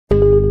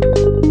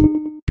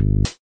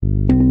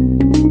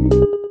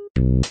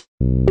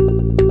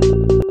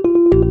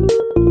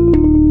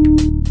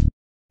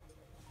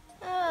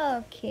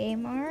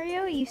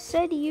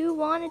said you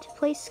wanted to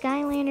play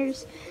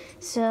Skylanders,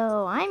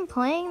 so I'm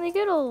playing the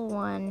good old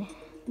one.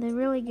 The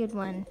really good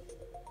one.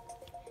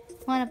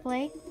 Wanna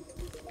play?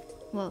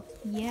 Well,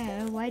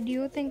 yeah, why do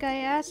you think I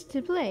asked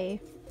to play?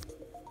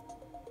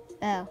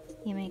 Oh,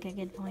 you make a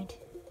good point.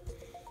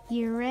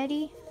 You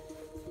ready?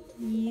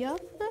 Yup.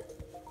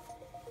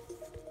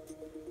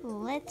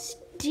 Let's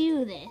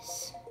do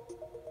this.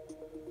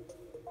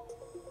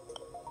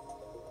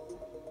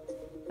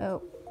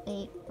 Oh,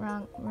 wait,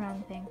 wrong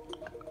thing.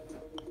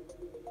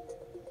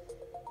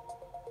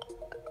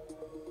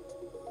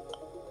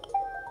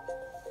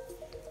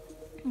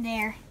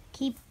 There,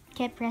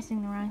 kept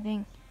pressing the wrong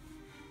thing.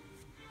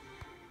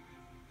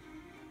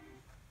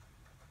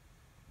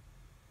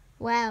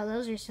 Wow,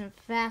 those are some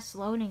fast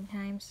loading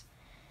times.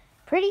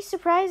 Pretty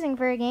surprising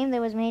for a game that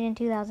was made in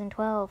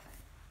 2012.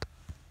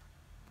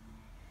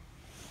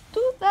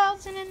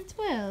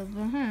 2012,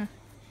 huh?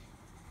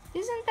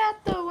 Isn't that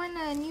the when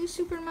new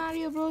Super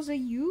Mario Bros.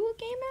 U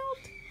came out?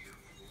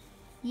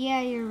 Yeah,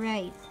 you're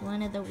right.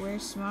 One of the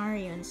worst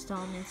Mario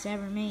installments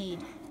ever made.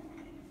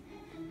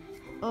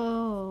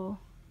 Oh.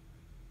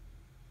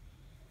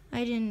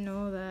 I didn't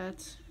know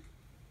that.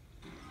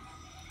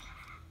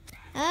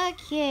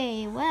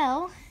 Okay,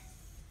 well.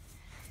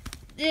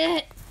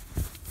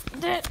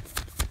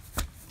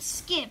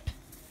 Skip.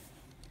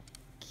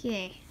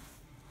 Okay.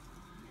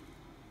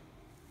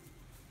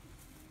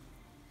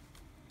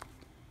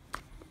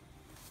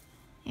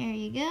 There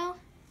you go.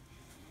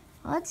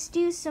 Let's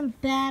do some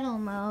battle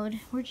mode.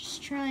 We're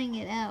just trying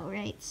it out,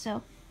 right?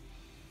 So,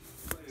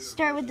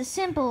 start with the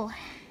simple.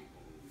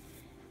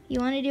 You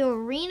want to do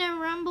Arena,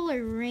 Rumble,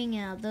 or Ring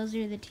Out? Those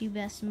are the two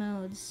best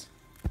modes.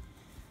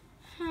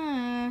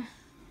 Huh.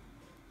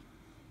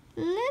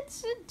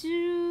 Let's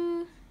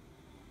do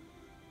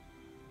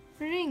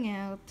Ring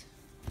Out.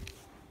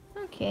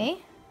 Okay.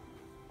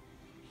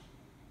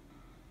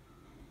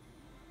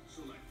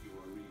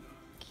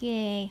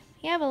 Okay.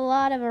 You have a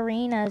lot of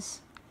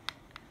arenas.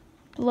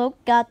 Bloke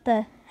got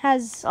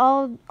has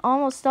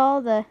almost all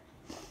of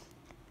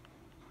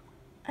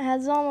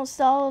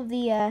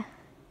the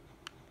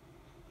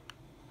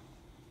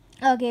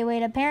Okay,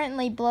 wait,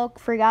 apparently Bloke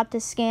forgot to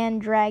scan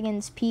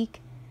Dragon's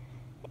Peak.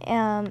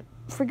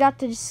 Forgot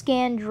to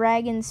scan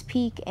Dragon's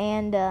Peak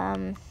and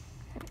the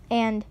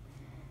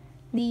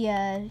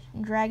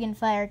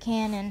Dragonfire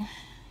Cannon.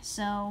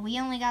 So we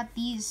only got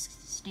these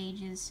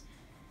stages.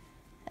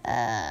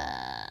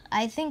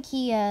 I think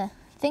he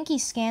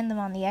scanned them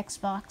on the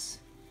Xbox.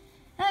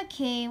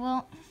 Okay,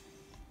 well,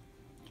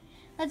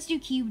 let's do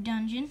Cube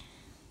Dungeon.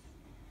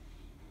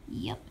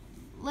 Yep,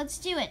 let's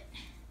do it.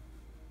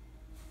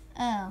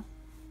 Oh,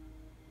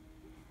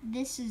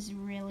 this is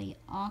really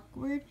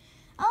awkward.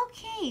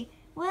 Okay,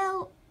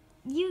 well,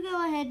 you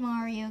go ahead,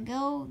 Mario.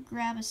 Go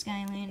grab a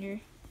Skylander.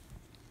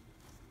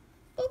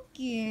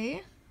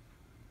 Okay.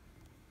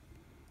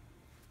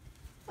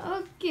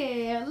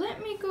 Okay,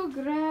 let me go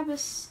grab a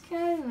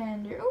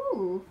Skylander.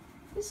 Ooh,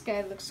 this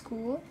guy looks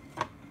cool.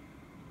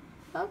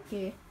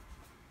 Okay.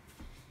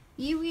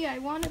 Ewey, I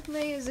want to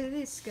play as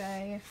this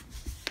guy.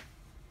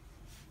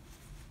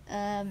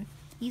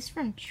 He's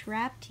from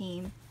Trap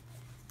Team.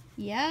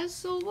 Yeah,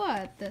 so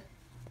what?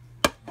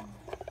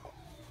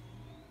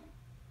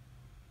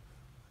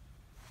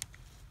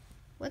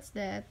 What's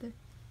that?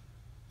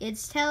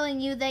 It's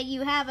telling you that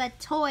you have a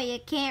toy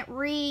it can't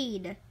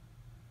read.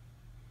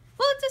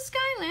 Well, it's a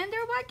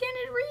Skylander. Why can't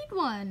it read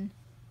one?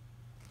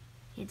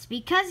 It's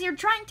because you're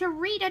trying to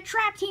read a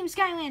Trap Team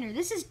Skylander.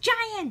 This is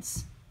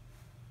Giants.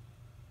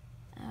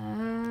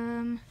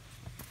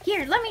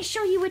 Here, let me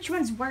show you which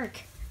ones work.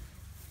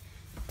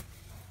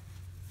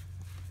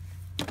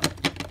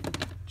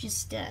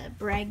 Just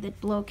brag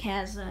that Bloke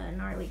has a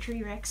gnarly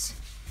tree Rex.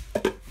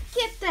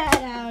 Get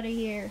that out of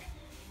here.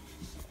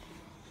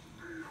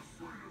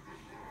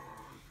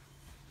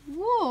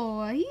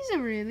 Whoa, he's a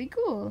really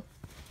cool.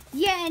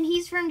 Yeah, and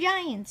he's from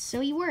Giants, so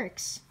he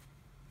works.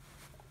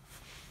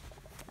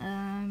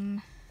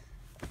 Get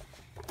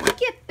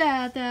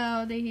that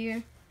out of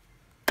here.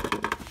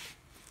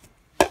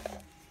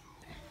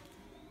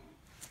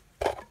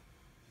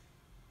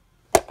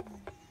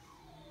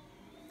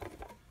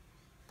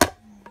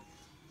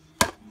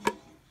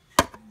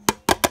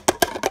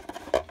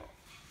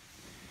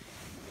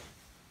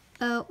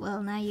 Oh,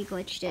 well, now you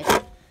glitched it.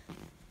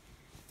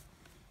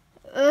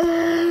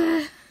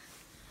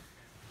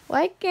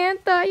 Why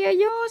can't I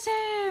use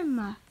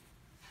him?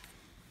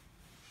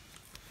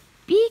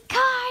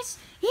 Because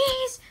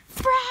he's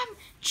from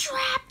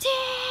Trap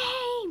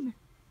Team!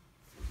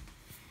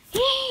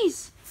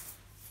 He's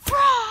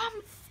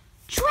from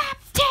Trap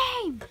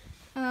Team!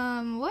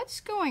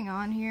 What's going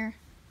on here?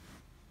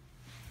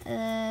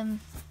 I'm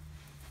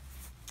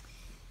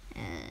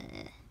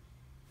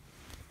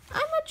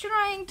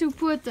trying to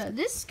put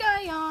this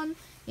guy on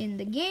in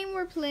the game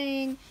we're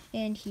playing,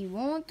 and he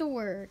won't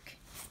work.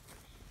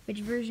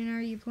 Which version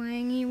are you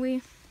playing,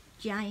 Ewey?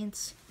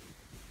 Giants.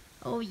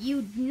 Oh,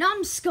 you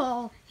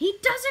numbskull! He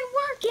doesn't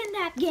work in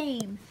that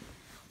game!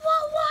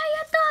 Well,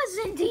 why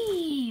doesn't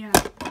he?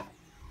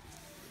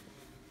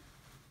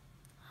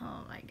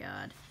 Oh my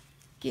god.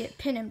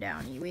 Pin him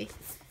down, ewey.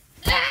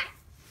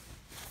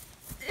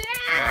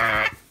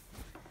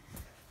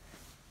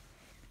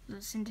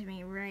 Listen to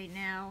me right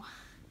now.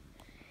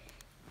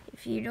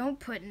 If you don't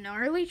put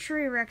gnarly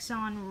tree wrecks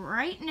on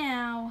right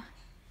now,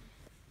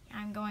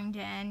 I'm going to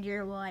end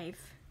your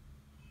life.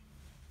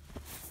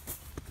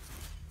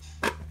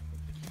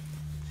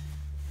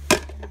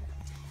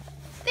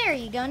 There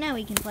you go, now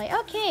we can play.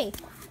 Okay.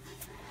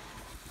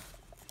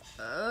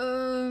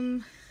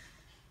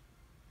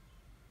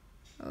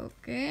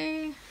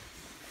 Okay.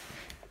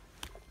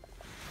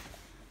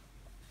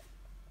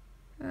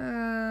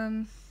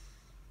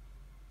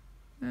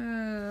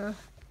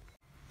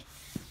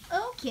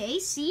 Okay,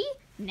 see?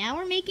 Now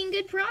we're making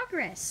good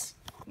progress.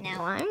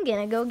 Now I'm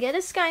gonna go get a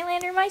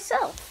Skylander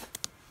myself.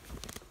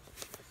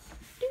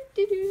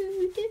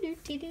 Ooh,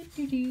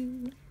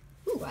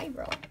 I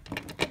roll.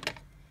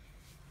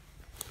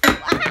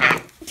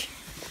 Ah!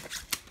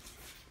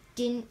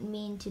 Didn't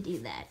mean to do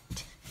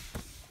that.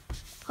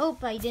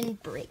 Hope I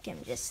didn't break him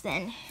just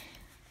then.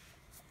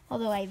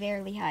 Although I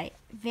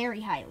very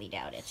highly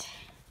doubt it.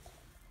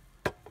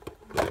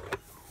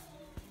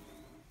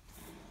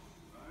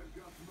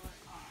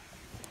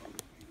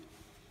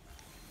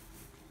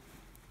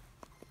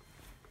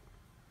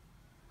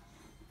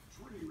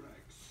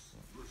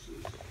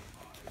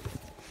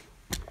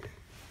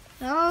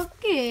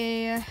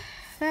 Okay,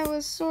 that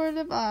was sort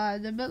of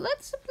odd, but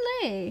let's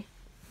play.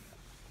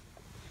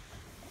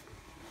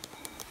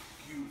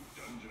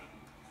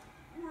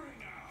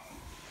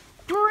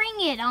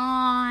 Bring it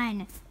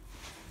on!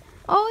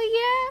 Oh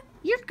yeah?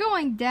 You're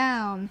going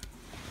down.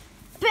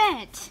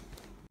 Bet!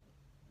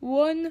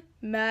 1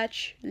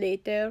 match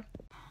later.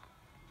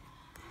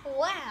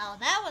 Wow,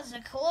 that was a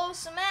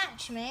close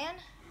match, man.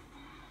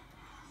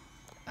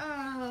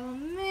 Oh,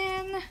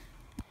 man.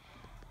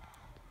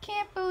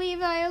 Can't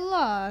believe I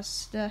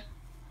lost.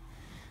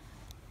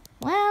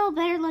 Well,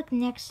 better luck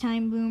next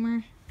time,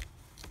 Boomer.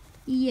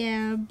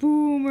 Yeah,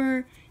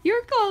 Boomer.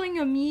 You're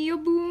calling me a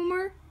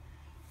boomer?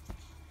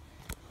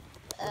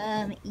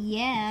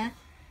 Yeah.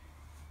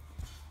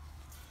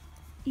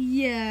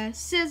 Yeah,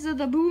 says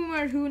the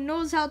boomer who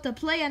knows how to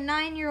play a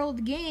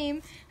 9-year-old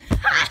game.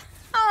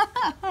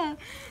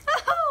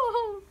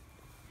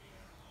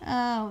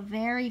 Oh,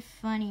 very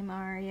funny,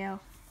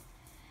 Mario.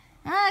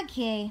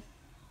 Okay.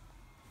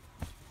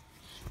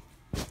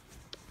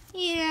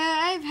 Yeah,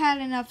 I've had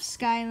enough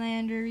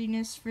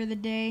Skylanderiness for the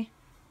day.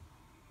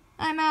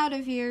 I'm out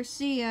of here.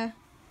 See ya.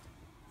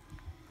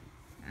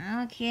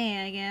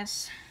 Okay, I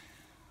guess.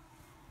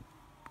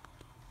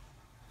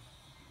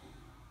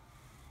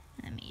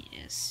 Let me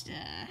just,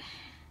 there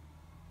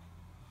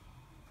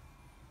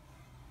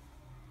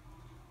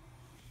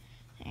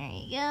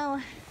you go.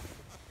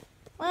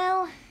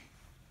 Well,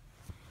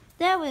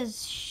 that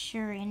was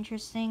sure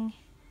interesting.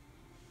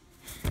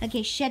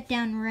 Okay, shut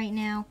down right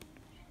now.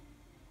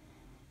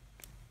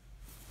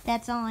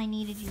 That's all I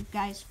needed you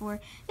guys for.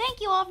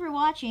 Thank you all for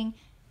watching.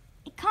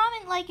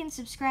 Comment, like, and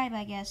subscribe,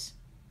 I guess.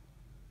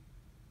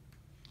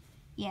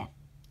 Yeah.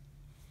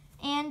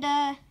 And,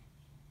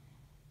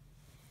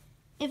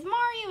 if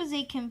Mario is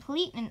a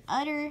complete and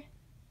utter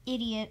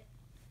idiot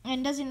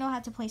and doesn't know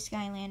how to play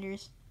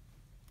Skylanders,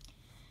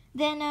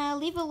 then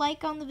leave a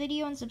like on the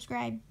video and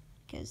subscribe,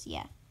 because,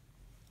 yeah.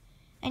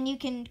 And you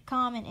can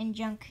comment and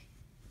junk.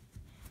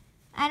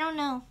 I don't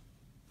know.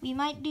 We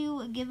might do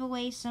a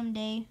giveaway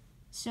someday.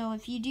 So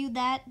if you do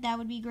that, that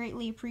would be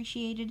greatly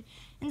appreciated.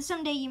 And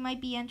someday you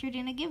might be entered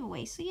in a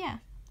giveaway, so yeah.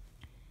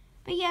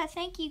 But yeah,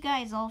 thank you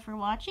guys all for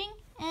watching.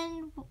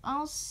 And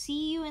I'll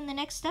see you in the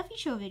next Stuffy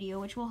Show video,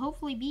 which will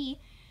hopefully be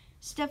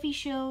Stuffy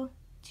Show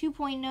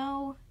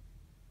 2.0,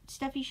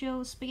 Stuffy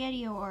Show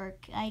Spaghetti-O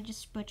Arc. I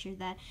just butchered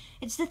that.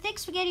 It's the Thick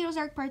Spaghetti-O's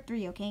Arc Part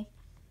 3, okay?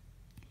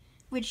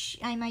 Which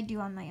I might do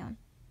on my own.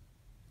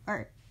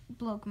 Or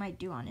Bloke might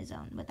do on his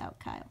own without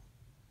Kyle.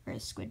 Or a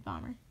Squid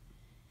Bomber.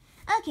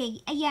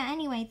 Okay, yeah,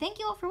 anyway, thank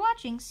you all for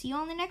watching. See you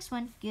on the next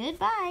one.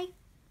 Goodbye.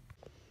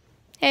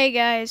 Hey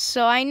guys,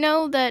 so I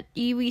know that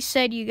ewey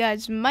said you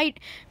guys might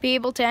be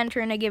able to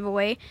enter in a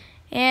giveaway,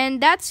 and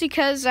that's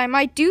because I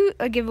might do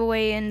a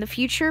giveaway in the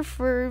future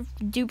for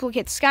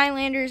duplicate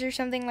Skylanders or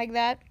something like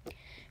that.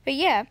 But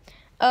yeah,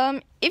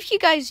 if you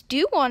guys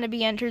do want to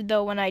be entered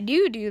though when I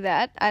do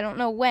that, I don't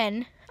know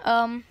when,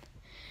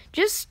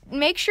 just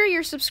make sure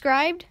you're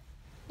subscribed.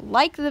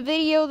 Like the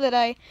video that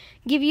I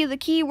give you the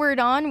keyword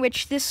on,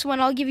 which this one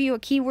I'll give you a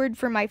keyword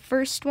for my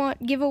first one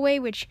giveaway,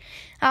 which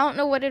I don't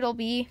know what it'll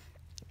be.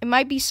 It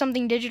might be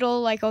something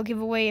digital, like I'll give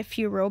away a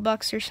few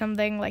Robux or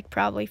something, like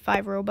probably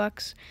 5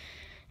 Robux.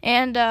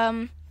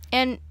 And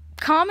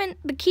comment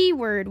the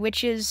keyword,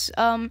 which is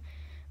comment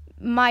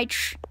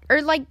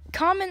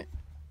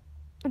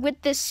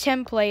with this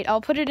template.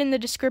 I'll put it in the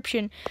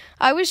description.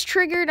 I was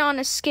triggered on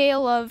a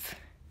scale of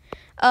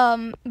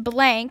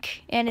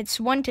blank, and it's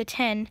 1 to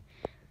 10.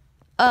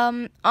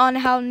 On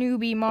how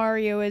newbie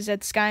Mario is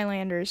at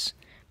Skylanders.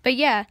 But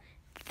yeah,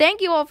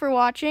 thank you all for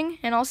watching,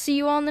 and I'll see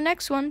you all in the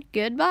next one.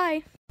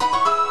 Goodbye.